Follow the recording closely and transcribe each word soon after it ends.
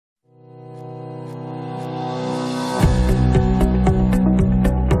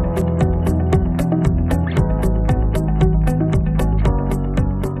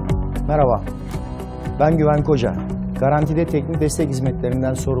Ben Güven Koca, Garanti'de teknik destek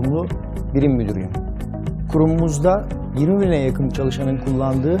hizmetlerinden sorumlu birim müdürüyüm. Kurumumuzda 20 bine yakın çalışanın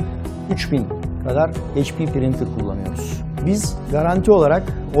kullandığı 3000 kadar HP printer kullanıyoruz. Biz Garanti olarak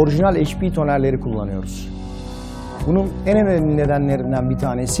orijinal HP tonerleri kullanıyoruz. Bunun en önemli nedenlerinden bir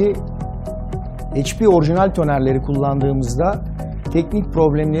tanesi HP orijinal tonerleri kullandığımızda teknik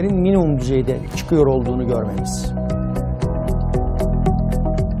problemlerin minimum düzeyde çıkıyor olduğunu görmemiz.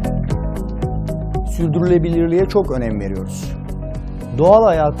 Sürdürülebilirliğe çok önem veriyoruz. Doğal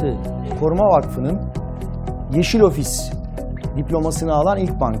Hayatı Koruma Vakfı'nın Yeşil Ofis diplomasını alan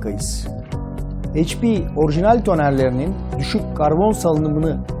ilk bankayız. HP orijinal tonerlerinin düşük karbon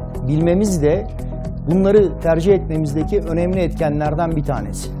salınımını bilmemiz de bunları tercih etmemizdeki önemli etkenlerden bir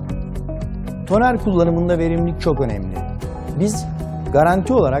tanesi. Toner kullanımında verimlilik çok önemli. Biz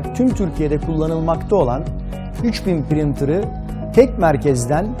Garanti olarak tüm Türkiye'de kullanılmakta olan 3000 printer'ı tek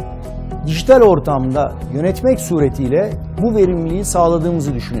merkezden dijital ortamda yönetmek suretiyle bu verimliliği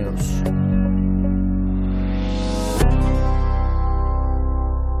sağladığımızı düşünüyoruz.